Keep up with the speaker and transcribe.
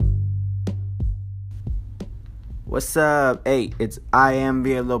What's up? Hey, it's I am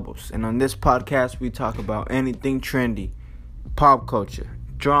Villalobos, and on this podcast we talk about anything trendy, pop culture,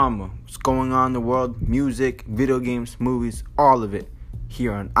 drama, what's going on in the world, music, video games, movies, all of it,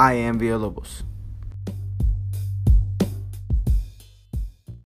 here on I am Villalobos.